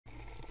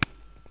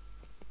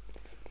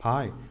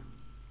Hi,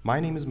 my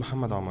name is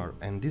Muhammad Omar,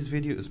 and this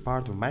video is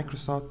part of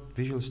Microsoft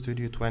Visual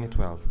Studio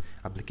 2012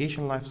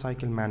 Application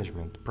Lifecycle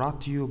Management, brought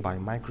to you by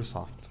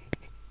Microsoft.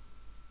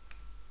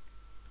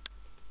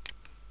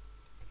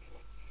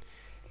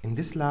 In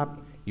this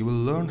lab, you will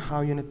learn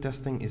how unit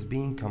testing is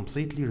being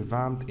completely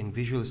revamped in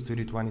Visual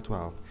Studio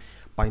 2012.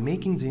 By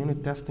making the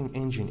unit testing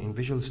engine in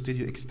Visual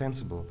Studio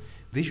extensible,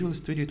 Visual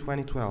Studio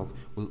 2012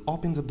 will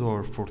open the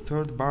door for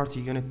third-party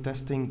unit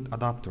testing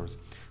adapters,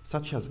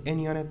 such as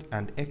NUnit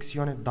and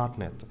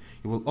xUnit.net.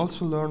 You will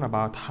also learn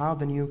about how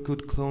the new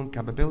code clone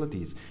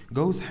capabilities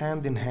goes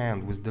hand in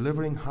hand with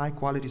delivering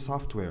high-quality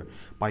software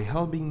by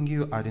helping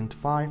you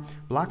identify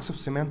blocks of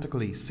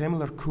semantically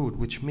similar code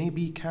which may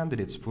be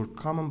candidates for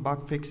common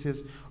bug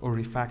fixes or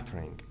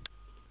refactoring.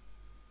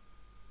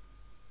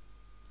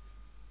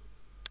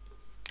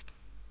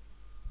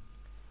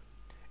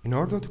 In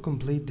order to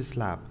complete this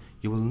lab,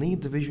 you will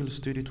need the Visual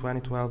Studio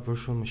 2012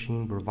 virtual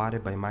machine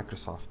provided by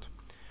Microsoft.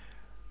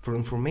 For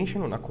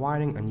information on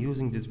acquiring and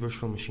using this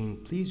virtual machine,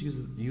 please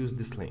use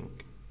this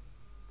link.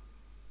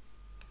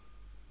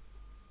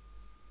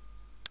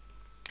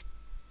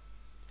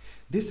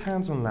 This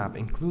hands-on lab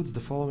includes the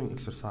following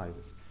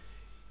exercises: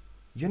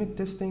 unit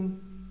testing,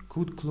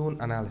 code clone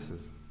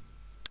analysis.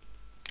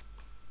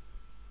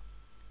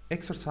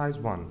 Exercise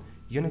 1,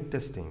 unit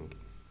testing.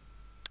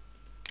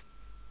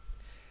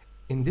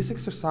 In this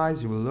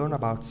exercise, you will learn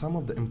about some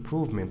of the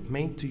improvement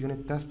made to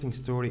unit testing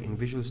story in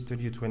Visual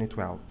Studio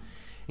 2012,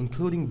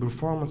 including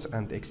performance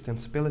and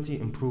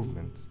extensibility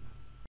improvements.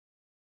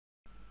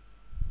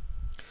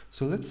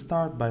 So let's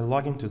start by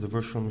logging to the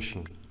virtual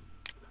machine.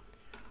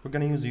 We're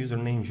going to use the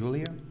username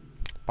Julia.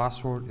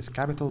 Password is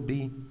capital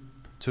B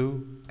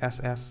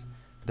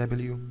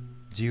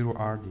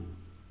 2SSW0RD.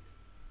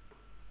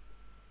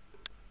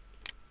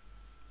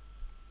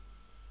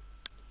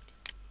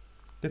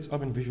 Let's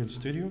open Visual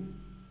Studio.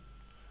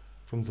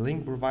 From the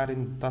link provided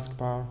in the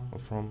taskbar or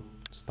from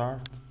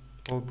Start,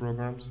 All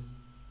Programs,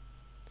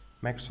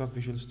 Microsoft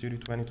Visual Studio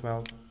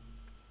 2012,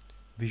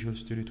 Visual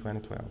Studio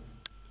 2012.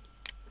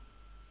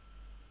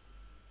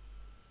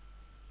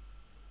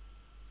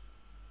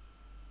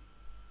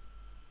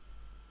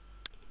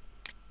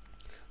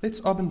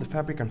 Let's open the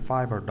Fabric and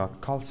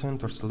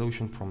Fiber.callcenter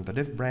solution from the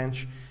Div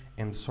branch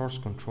and the Source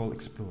Control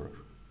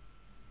Explorer.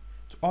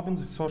 To open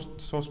the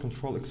Source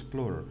Control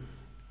Explorer,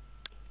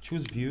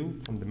 choose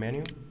View from the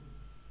menu,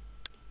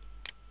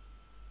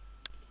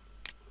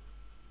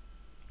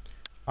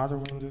 Other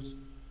windows,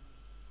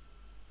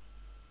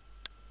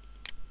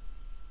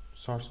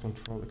 Source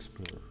Control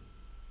Explorer.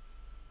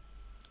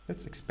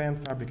 Let's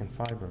expand Fabric and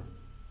Fiber,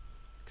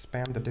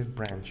 expand the Div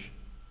branch,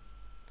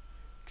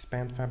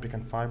 expand Fabric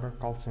and Fiber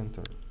Call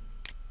Center,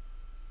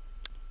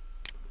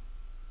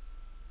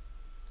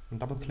 and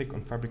double click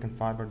on Fabric and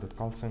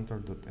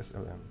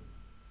Fiber.callcenter.slm.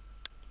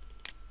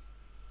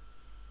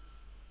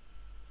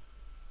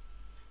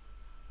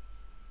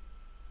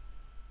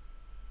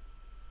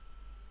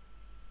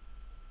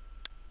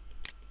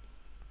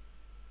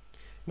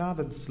 Now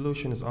that the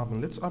solution is open,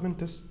 let's open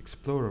Test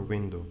Explorer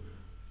window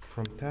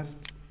from Test,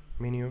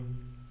 Menu,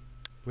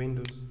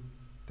 Windows,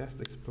 Test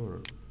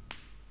Explorer.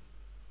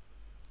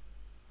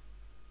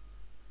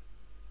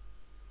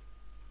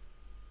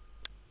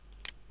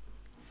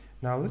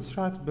 Now let's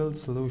try to build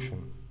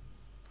solution.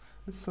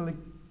 Let's select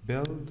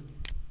Build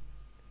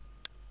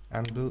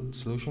and Build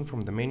Solution from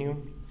the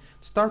menu.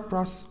 Start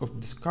process of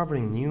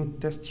discovering new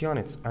test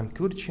units and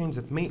code changes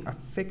that may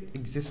affect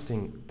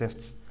existing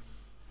tests.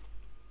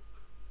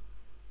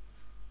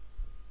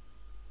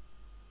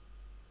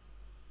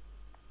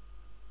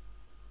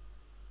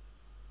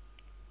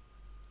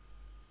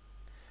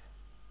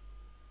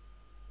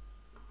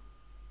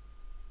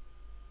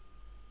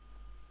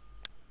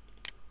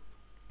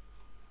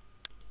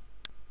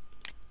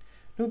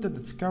 Note that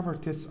the discover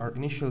tests are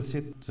initially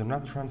set to the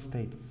not run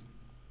status.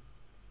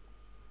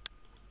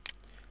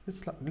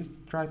 Let's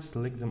try to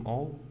select them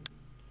all.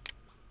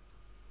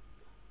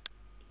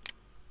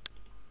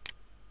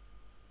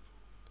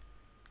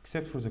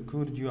 Except for the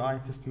coded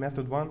UI test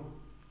method one.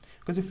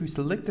 Because if we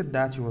selected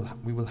that,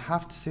 we will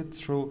have to sit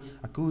through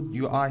a code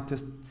UI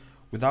test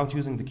without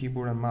using the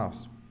keyboard and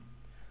mouse.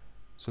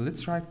 So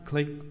let's right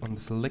click on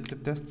the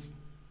selected tests,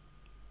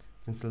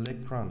 then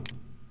select Run.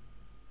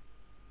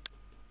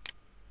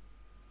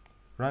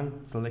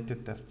 Run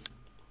selected tests.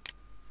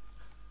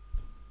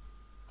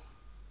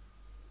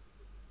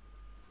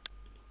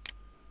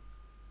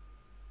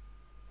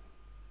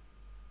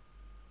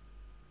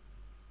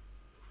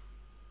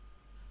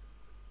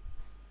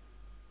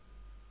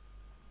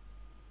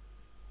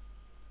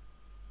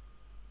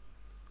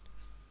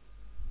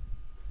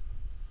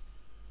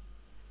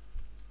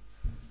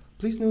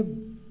 Please note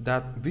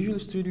that Visual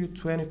Studio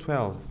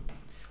 2012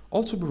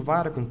 also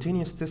provide a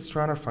continuous test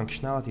runner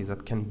functionality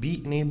that can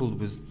be enabled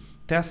with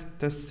test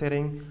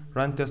setting,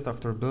 run test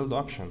after build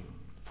option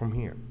from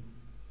here.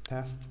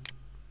 Test,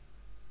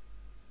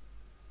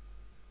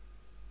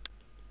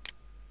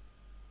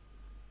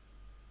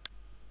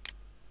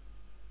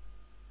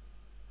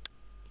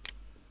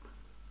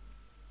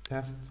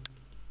 test,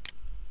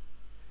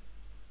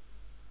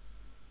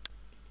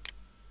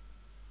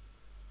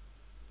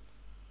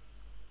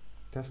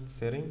 test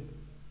setting,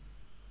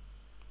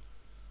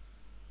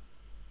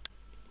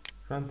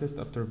 run test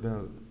after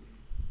build.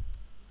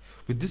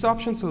 With this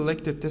option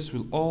selected, tests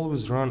will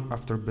always run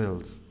after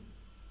builds.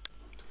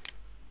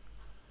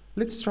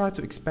 Let's try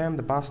to expand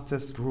the past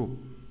test group.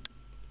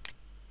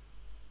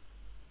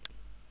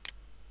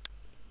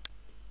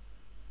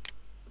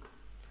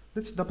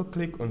 Let's double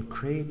click on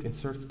create,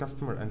 insert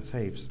customer and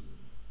saves.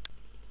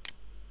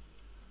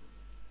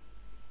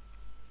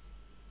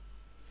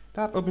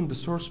 That opened the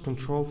source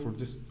control for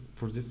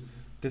this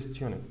test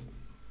unit.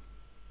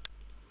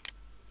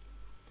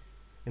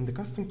 In the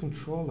custom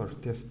controller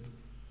test,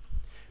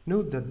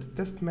 note that the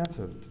test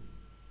method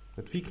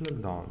that we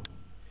clicked on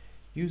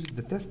uses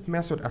the test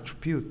method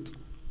attribute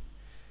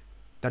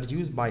that is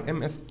used by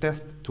MS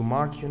Test to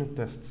mark unit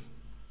tests.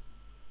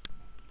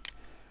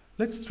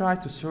 Let's try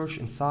to search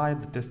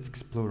inside the Test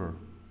Explorer.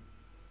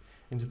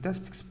 In the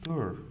Test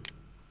Explorer,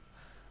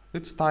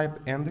 let's type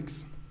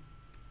index,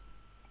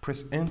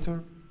 press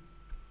enter.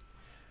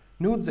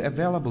 Note the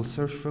available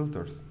search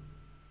filters.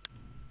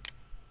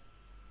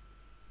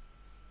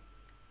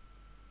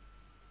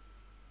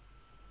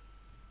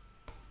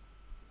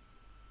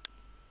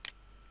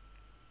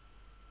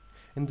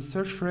 In the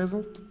search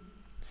result,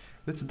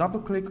 let's double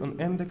click on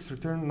index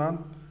return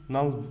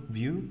null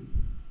view.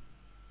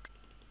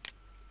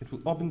 It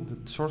will open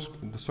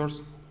the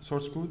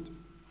source code.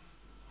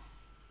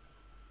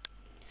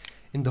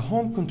 In the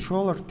home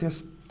controller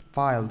test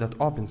file that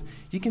opens,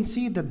 you can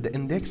see that the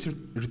index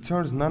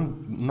returns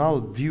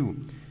null view.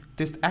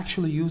 Test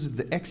actually uses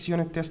the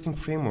XUnit testing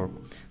framework.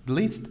 The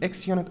latest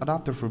XUnit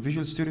adapter for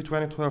Visual Studio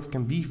 2012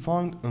 can be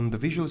found on the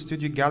Visual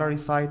Studio Gallery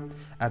site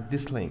at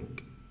this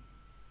link.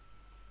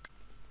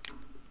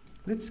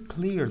 Let's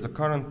clear the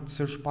current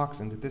search box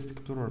in the Test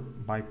Explorer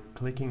by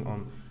clicking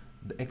on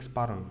the X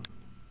button.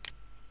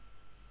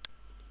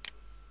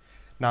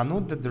 Now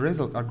note that the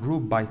results are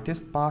grouped by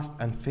test passed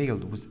and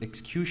failed with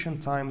execution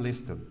time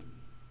listed.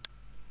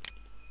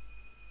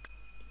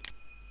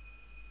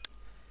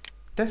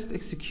 Test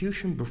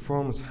execution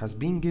performance has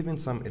been given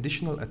some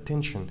additional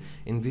attention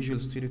in Visual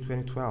Studio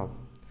 2012.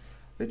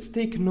 Let's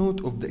take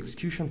note of the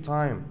execution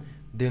time,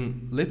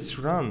 then let's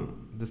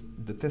run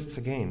the tests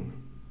again.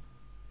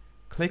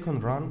 Click on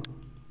run,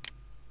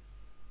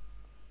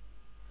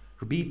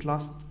 repeat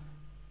last,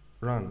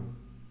 run.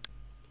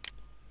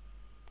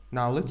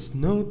 Now let's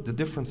note the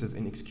differences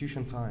in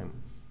execution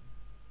time.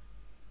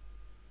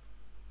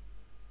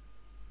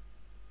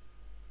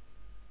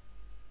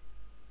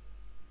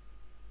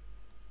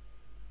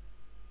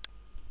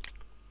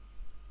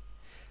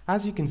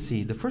 As you can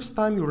see, the first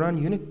time you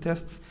run unit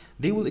tests,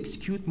 they will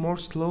execute more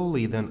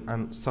slowly than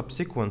on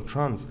subsequent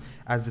runs,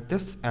 as the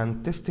tests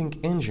and testing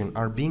engine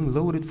are being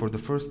loaded for the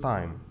first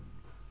time.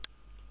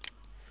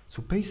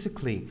 So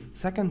basically,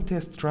 second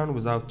test run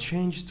without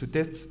changes to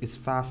tests is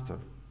faster.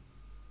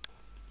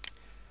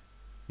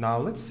 Now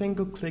let's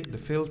single click the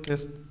failed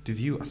test to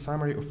view a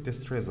summary of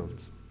test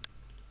results.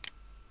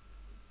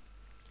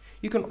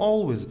 You can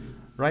always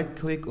right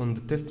click on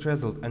the test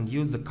result and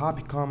use the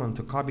copy command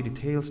to copy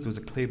details to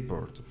the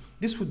clipboard.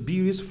 This would be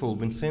useful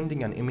when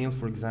sending an email,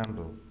 for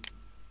example.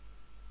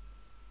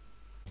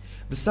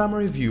 The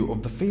summary view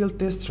of the failed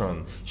test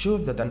run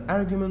shows that an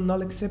argument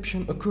null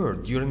exception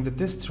occurred during the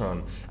test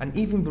run and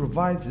even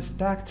provides a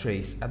stack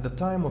trace at the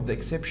time of the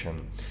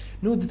exception.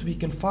 Note that we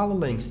can follow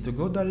links to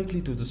go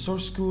directly to the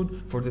source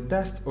code for the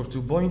test or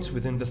to points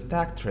within the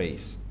stack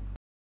trace.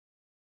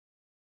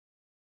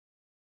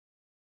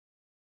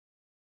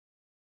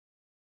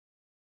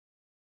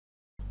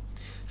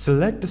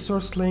 Select the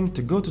source link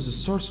to go to the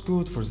source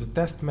code for the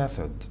test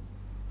method.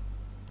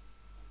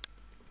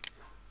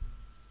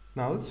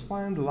 Now let's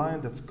find the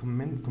line that's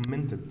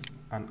commented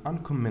and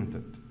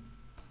uncommented.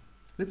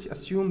 Let's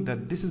assume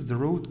that this is the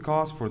root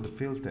cause for the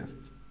failed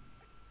test.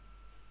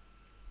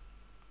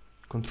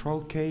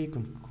 Control K,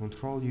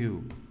 Control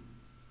U.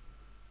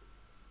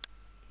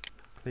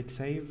 Click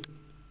Save.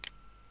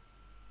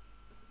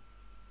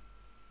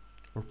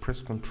 Or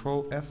press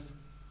Control S.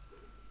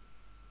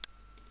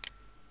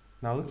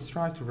 Now let's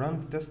try to run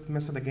the test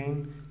method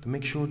again to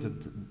make sure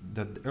that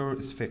the error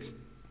is fixed.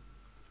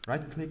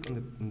 Right click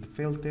on the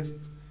failed test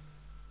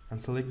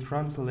and select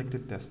Run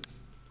Selected Tests.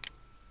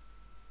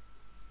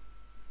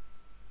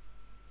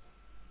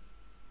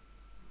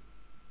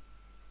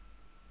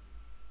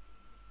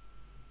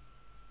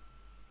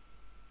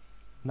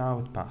 Now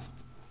it passed.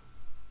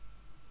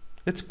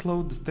 Let's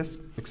close the Test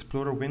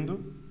Explorer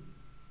window.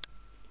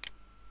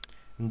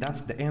 And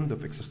that's the end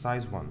of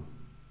exercise 1.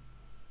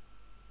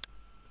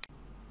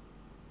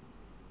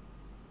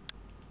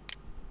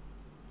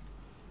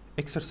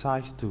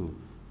 Exercise 2,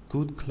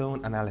 Code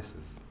Clone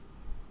Analysis.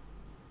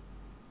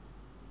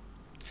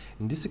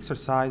 In this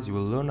exercise, you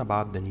will learn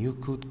about the new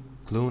code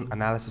clone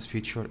analysis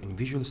feature in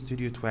Visual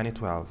Studio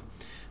 2012.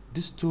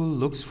 This tool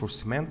looks for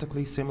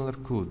semantically similar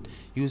code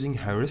using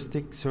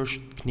heuristic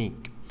search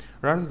technique,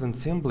 rather than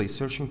simply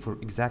searching for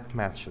exact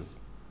matches.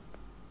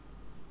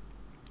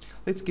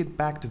 Let's get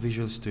back to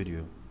Visual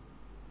Studio.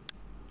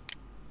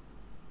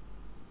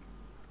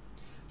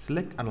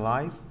 Select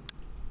Analyze,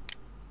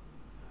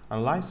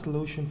 Analyze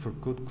solution for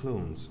code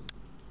clones.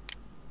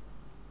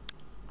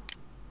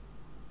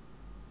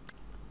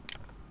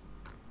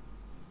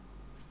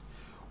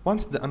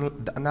 Once the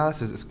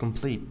analysis is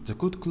complete, the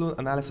code clone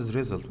analysis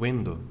result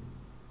window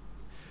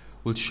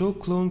will show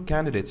clone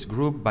candidates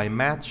grouped by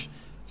match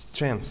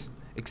strengths.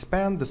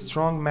 Expand the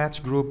strong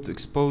match group to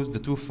expose the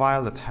two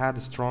files that had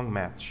a strong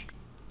match.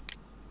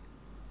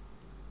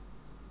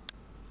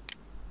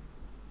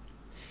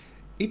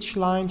 Each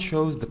line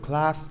shows the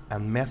class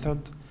and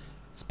method,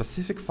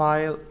 specific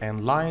file,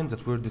 and lines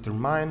that were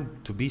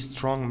determined to be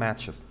strong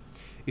matches.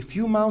 If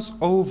you mouse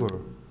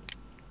over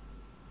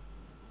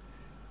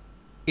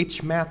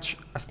each match,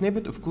 a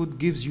snippet of code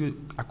gives you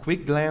a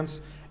quick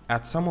glance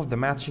at some of the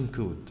matching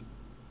code.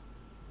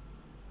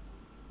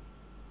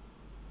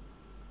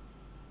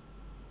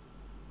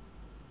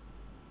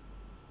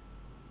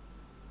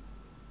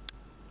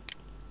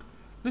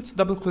 Let's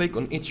double-click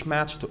on each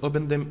match to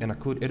open them in a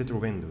code editor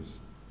windows.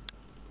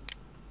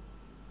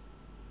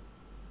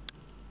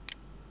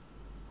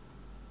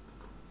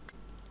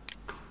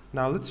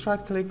 Now let's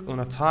right-click on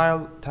a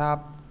tile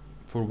tab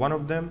for one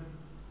of them,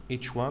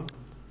 each one,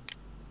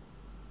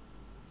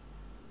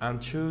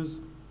 and choose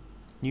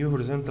New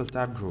Horizontal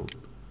Tab Group.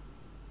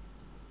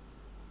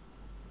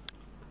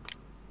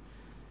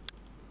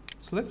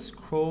 So let's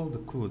scroll the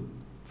code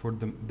for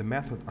the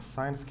method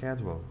assign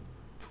schedule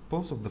for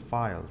both of the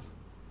files.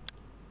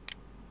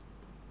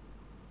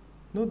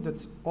 Note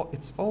that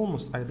it's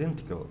almost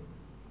identical.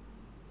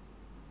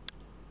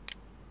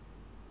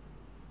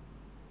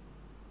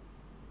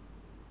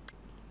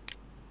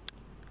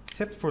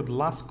 Except for the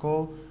last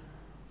call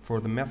for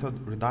the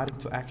method redirect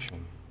to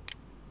action.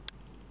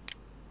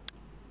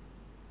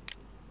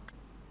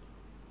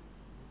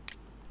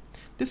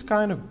 This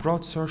kind of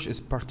broad search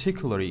is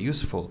particularly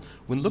useful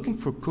when looking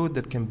for code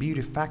that can be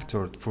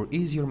refactored for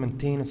easier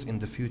maintenance in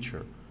the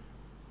future.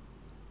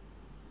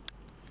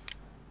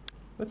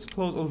 Let's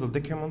close all the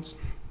documents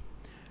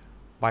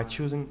by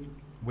choosing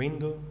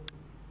Window,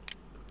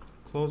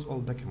 Close All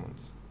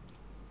Documents.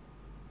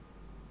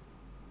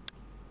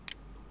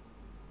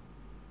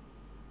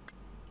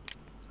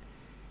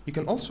 You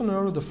can also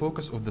narrow the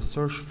focus of the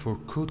search for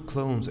code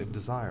clones if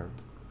desired.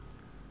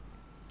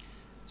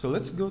 So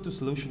let's go to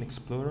Solution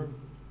Explorer,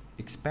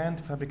 expand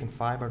Fabric and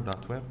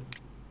Fiber.web,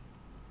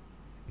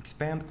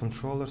 expand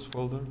Controllers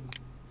folder,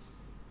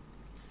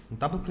 and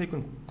double-click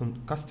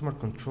on Customer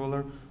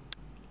Controller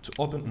to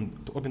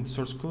open the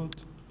source code.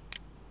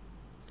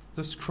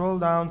 Just scroll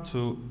down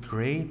to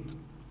Create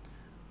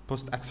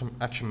Post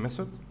Action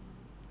Method.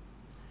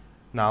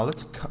 Now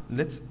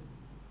let's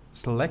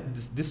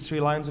select these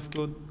 3 lines of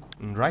code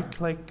and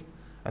right-click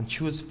and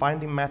choose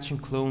Finding Matching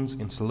Clones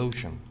in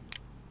Solution.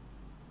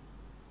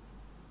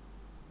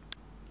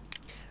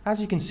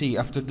 As you can see,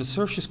 after the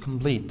search is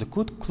complete, the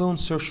code clone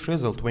search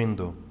result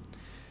window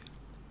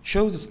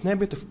shows a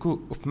snippet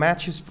of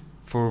matches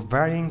for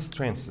varying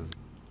strengths.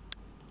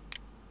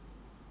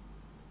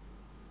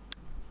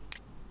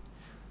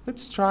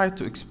 Let's try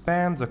to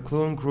expand the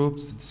clone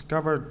groups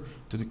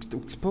to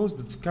expose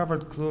the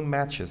discovered clone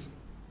matches.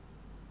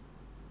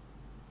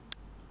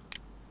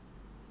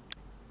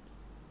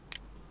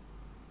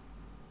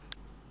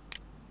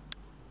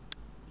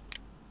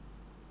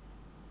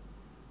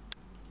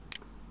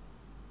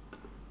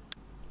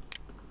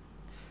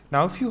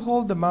 Now, if you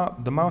hold the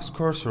mouse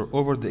cursor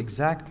over the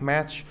exact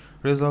match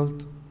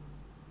result,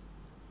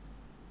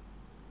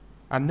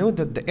 and note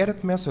that the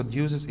edit method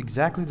uses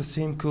exactly the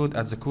same code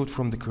as the code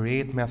from the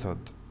create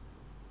method.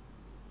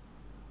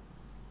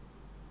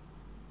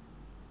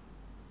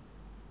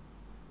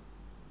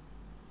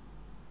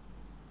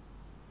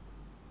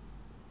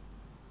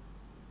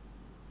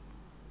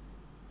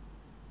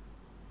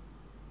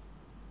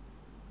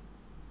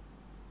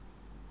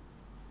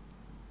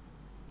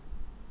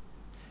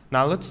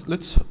 Now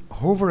let's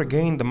hover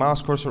again the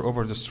mouse cursor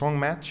over the strong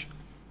match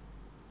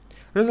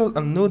result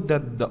and note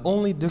that the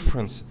only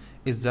difference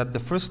is that the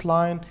first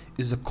line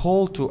is a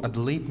call to a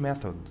delete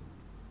method.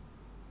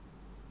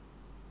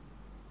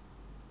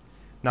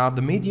 Now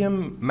the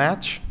medium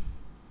match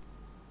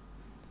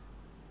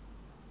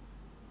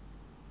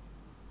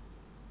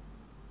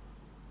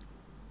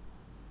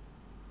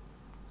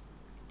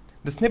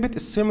the snippet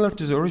is similar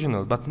to the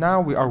original, but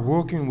now we are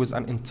working with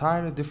an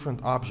entirely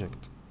different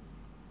object.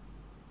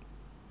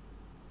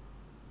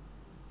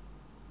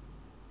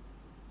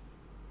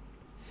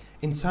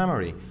 In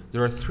summary,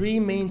 there are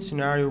 3 main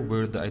scenarios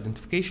where the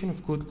identification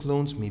of code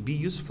clones may be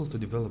useful to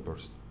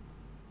developers.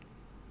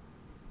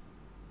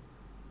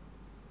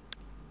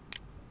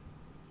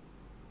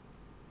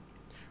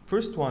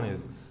 First one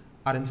is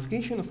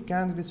identification of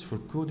candidates for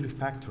code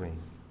refactoring.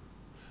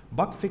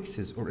 Bug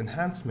fixes or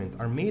enhancements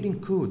are made in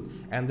code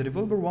and the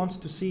developer wants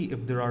to see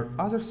if there are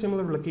other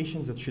similar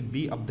locations that should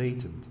be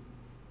updated.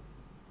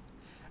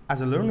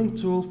 As a learning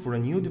tool for a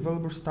new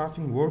developer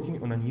starting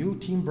working on a new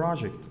team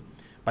project,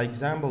 by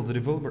example, the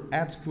developer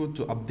adds code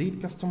to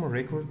update customer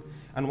record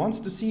and wants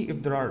to see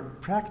if there are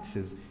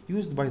practices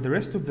used by the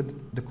rest of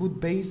the code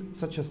base,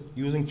 such as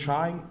using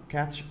try,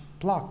 catch,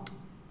 block.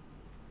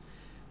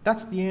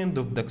 That's the end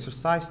of the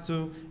exercise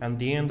 2 and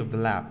the end of the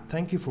lab.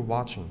 Thank you for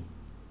watching.